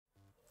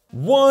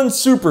1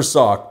 super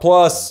sock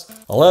plus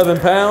 11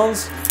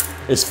 pounds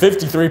is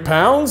 53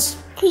 pounds?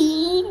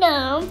 Key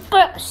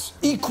numbers.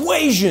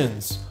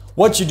 Equations.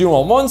 What you do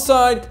on one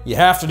side, you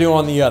have to do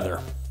on the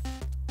other.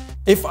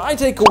 If I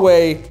take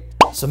away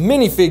some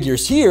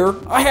minifigures here,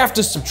 I have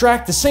to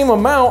subtract the same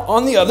amount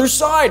on the other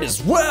side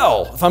as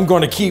well, if I'm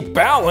going to keep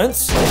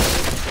balance.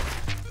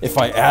 If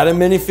I add a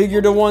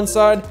minifigure to one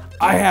side,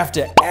 I have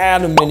to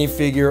add a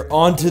minifigure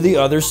onto the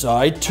other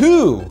side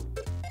too.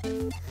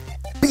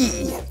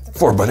 B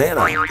for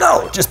banana.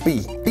 No, just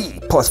B. B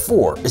plus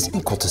 4 is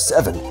equal to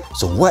 7.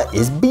 So what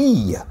is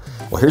B?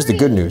 Well, here's the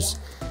good news.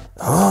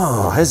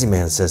 Oh, Hezzy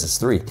Man says it's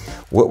 3.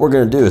 What we're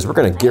gonna do is we're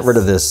gonna get rid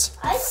of this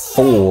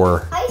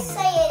 4. I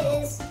say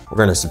it is. We're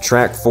gonna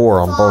subtract 4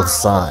 on both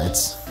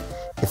sides.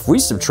 If we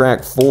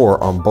subtract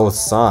 4 on both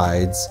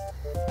sides,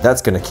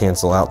 that's gonna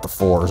cancel out the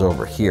 4s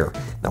over here.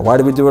 Now, why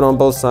do we do it on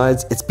both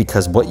sides? It's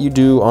because what you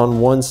do on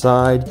one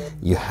side,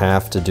 you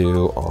have to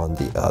do on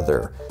the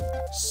other.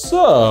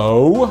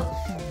 So,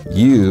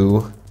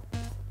 you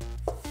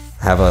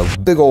have a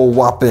big old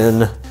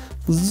whopping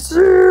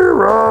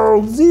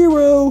 0,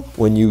 0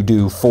 when you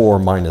do 4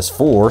 minus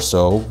 4,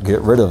 so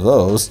get rid of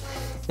those.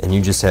 And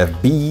you just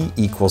have B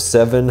equals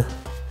 7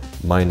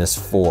 minus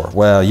 4.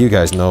 Well, you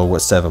guys know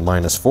what 7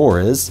 minus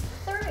 4 is.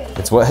 3.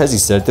 It's what Hezzy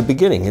said at the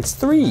beginning. It's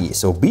 3.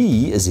 So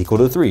B is equal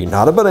to 3.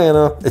 Not a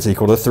banana. It's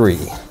equal to 3.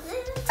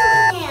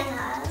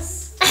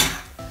 Bananas.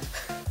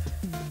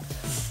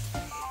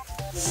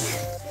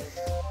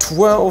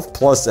 12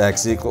 plus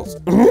X equals...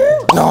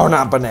 No,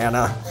 not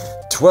banana.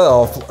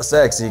 12 plus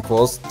X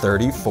equals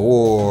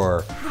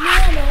 34.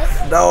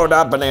 Bananas. No,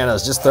 not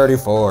bananas, just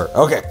 34.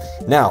 Okay,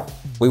 now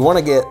we want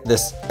to get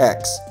this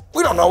X.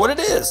 We don't know what it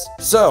is.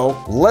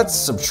 So let's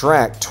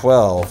subtract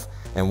 12.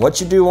 And what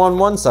you do on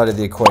one side of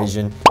the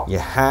equation, you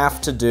have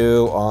to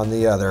do on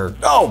the other.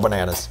 Oh,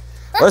 bananas.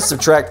 Let's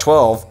subtract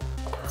 12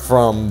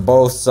 from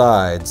both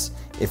sides.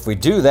 If we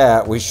do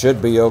that, we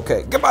should be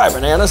okay. Goodbye,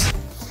 bananas.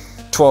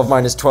 12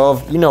 minus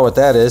 12, you know what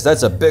that is.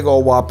 That's a big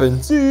old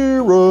whopping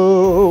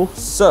 0.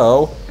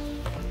 So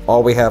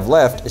all we have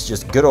left is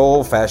just good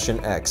old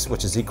fashioned X,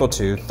 which is equal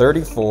to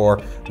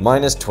 34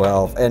 minus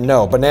 12. And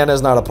no, banana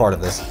is not a part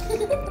of this.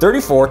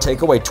 34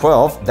 take away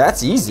 12,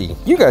 that's easy.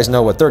 You guys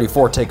know what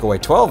 34 take away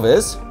 12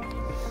 is.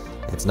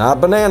 It's not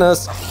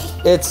bananas,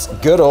 it's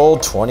good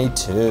old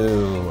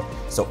 22.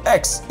 So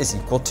X is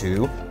equal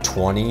to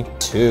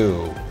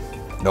 22.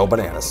 No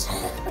bananas.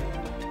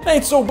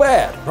 Ain't so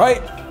bad,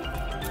 right?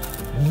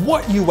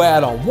 What you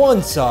add on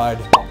one side,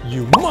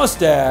 you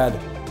must add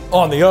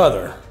on the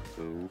other.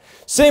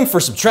 Same for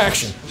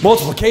subtraction,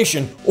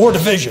 multiplication, or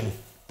division.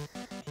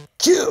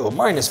 Q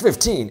minus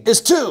 15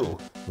 is 2.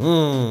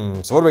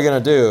 So what are we gonna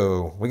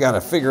do? We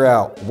gotta figure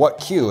out what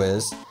Q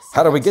is.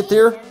 How do we get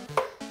there?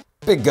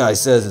 Big guy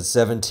says it's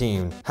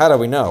 17. How do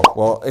we know?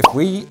 Well, if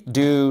we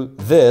do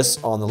this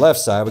on the left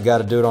side, we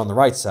gotta do it on the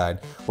right side.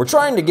 We're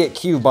trying to get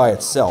Q by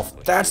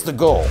itself. That's the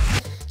goal.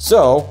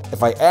 So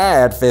if I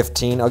add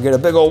 15, I'll get a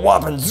big old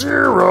whopping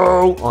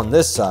 0 on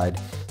this side.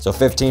 So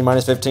 15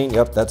 minus 15,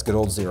 yep, that's good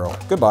old 0.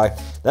 Goodbye.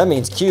 That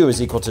means Q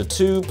is equal to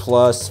 2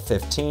 plus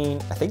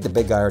 15. I think the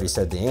big guy already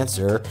said the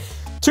answer.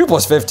 2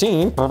 plus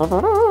 15,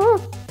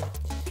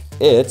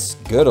 it's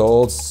good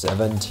old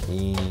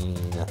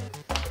 17.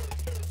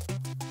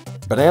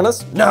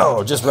 Bananas?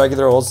 No, just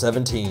regular old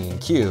 17.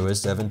 Q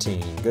is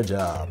 17, good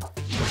job.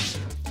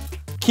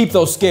 Keep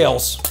those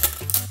scales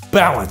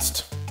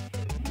balanced.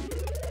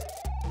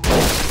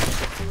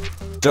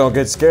 Don't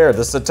get scared,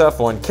 this is a tough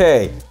one.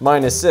 K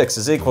minus 6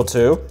 is equal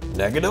to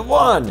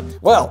 -1.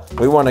 Well,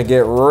 we want to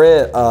get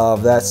rid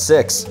of that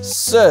 6.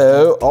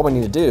 So all we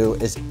need to do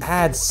is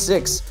add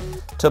 6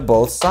 to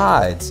both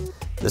sides.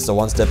 This is a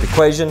one-step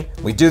equation.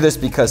 We do this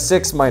because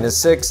 6 minus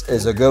 6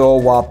 is a good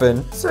old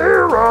whopping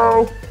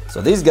 0.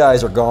 So these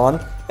guys are gone,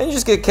 and you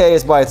just get K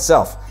as by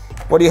itself.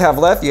 What do you have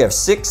left? You have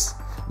 6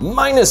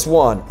 minus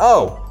 1.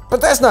 Oh,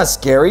 but that's not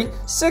scary.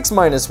 6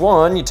 minus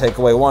 1, you take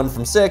away 1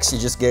 from 6, you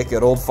just get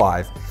good old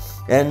 5.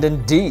 And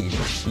indeed,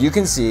 you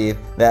can see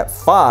that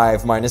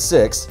 5 minus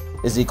 6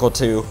 is equal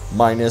to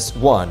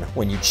 -1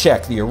 when you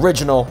check the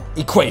original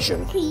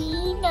equation.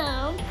 Key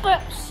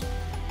numbers.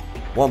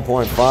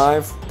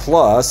 1.5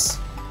 plus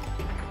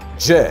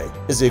J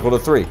is equal to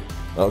 3.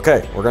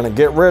 Okay, we're gonna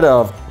get rid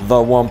of the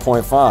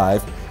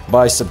 1.5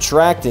 by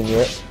subtracting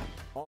it